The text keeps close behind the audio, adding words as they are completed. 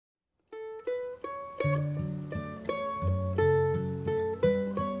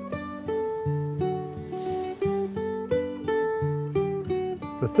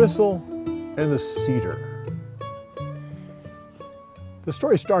The Thistle and the Cedar. The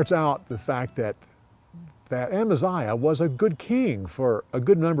story starts out the fact that Amaziah was a good king for a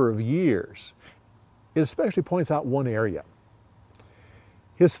good number of years. It especially points out one area.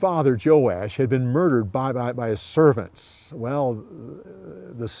 His father, Joash, had been murdered by his servants. Well,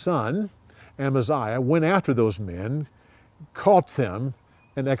 the son, Amaziah, went after those men, caught them,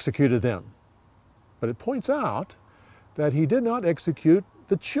 and executed them. But it points out that he did not execute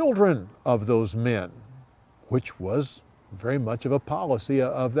the children of those men, which was very much of a policy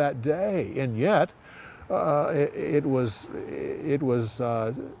of that day. And yet, the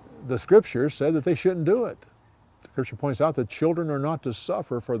scripture said that they shouldn't do it. The scripture points out that children are not to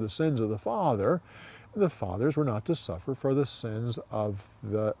suffer for the sins of the father, and the fathers were not to suffer for the sins of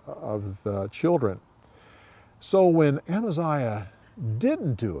the children. So when Amaziah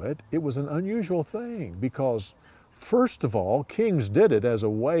didn't do it, it was an unusual thing, because first of all, kings did it as a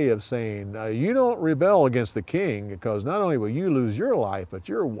way of saying, you don't rebel against the king, because not only will you lose your life, but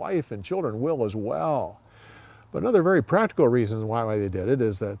your wife and children will as well. But another very practical reason why they did it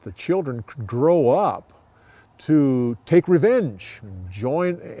is that the children could grow up to take revenge,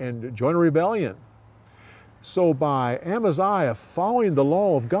 join a rebellion. So by Amaziah following the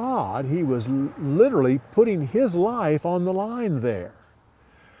law of God, he was literally putting his life on the line there.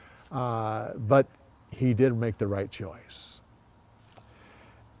 But he did make the right choice.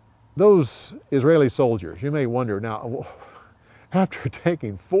 Those Israeli soldiers, you may wonder now, after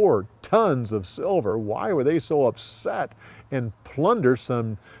taking 4 tons of silver, why were they so upset and plunder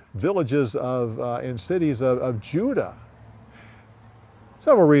some villages and cities of Judah?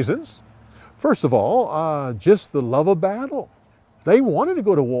 Several reasons. First of all, just the love of battle. They wanted to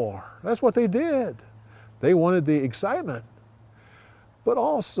go to war. That's what they did. They wanted the excitement. But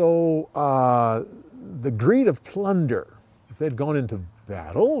also the greed of plunder. If they'd gone into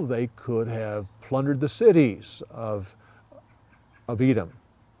battle, they could have plundered the cities of Edom.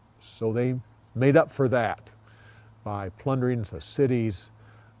 So they made up for that by plundering the cities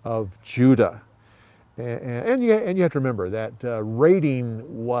of Judah. And you have to remember that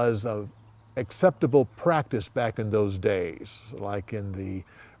raiding was an acceptable practice back in those days, like in the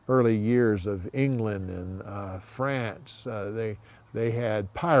early years of England and France. They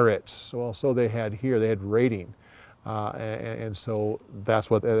had pirates. Well, so they had here. They had raiding, and so that's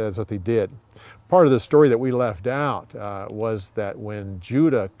what they did. Part of the story that we left out was that when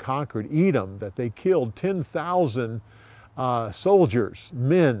Judah conquered Edom, that they killed 10,000 soldiers,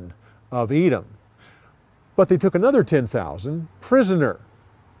 men of Edom, but they took another 10,000 prisoner.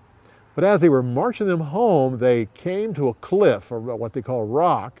 But as they were marching them home, they came to a cliff, or what they call a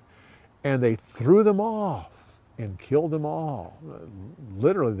rock, and they threw them off and killed them all.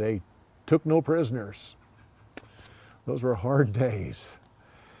 Literally, they took no prisoners. Those were hard days.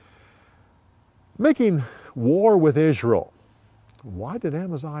 Making war with Israel. Why did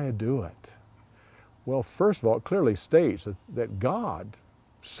Amaziah do it? Well, first of all, it clearly states that God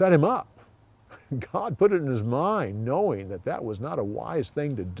set him up. God put it in his mind, knowing that that was not a wise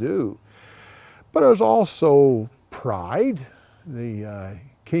thing to do. But it was also pride. The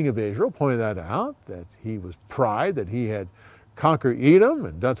king of Israel pointed that out, that he was pride, that he had conquered Edom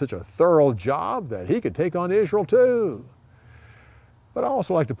and done such a thorough job that he could take on Israel too. But I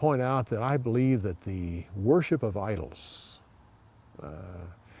also like to point out that I believe that the worship of idols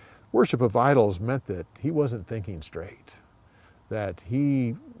meant that he wasn't thinking straight, that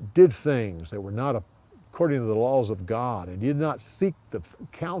he did things that were not according to the laws of God, and did not seek the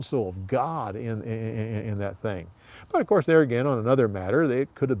counsel of God in that thing. But of course, there again, on another matter,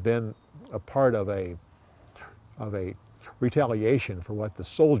 it could have been a part of a retaliation for what the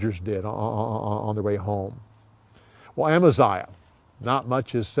soldiers did on their way home. Well, Amaziah, not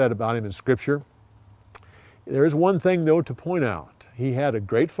much is said about him in Scripture. There is one thing, though, to point out. He had a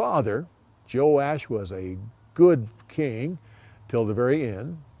great father. Joash was a good king till the very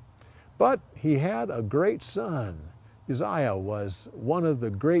end. But he had a great son. Uzziah was one of the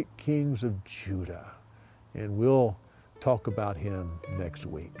great kings of Judah. And we'll talk about him next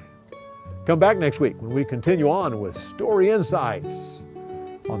week. Come back next week when we continue on with Story Insights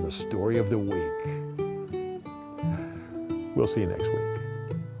on the Story of the Week. We'll see you next week.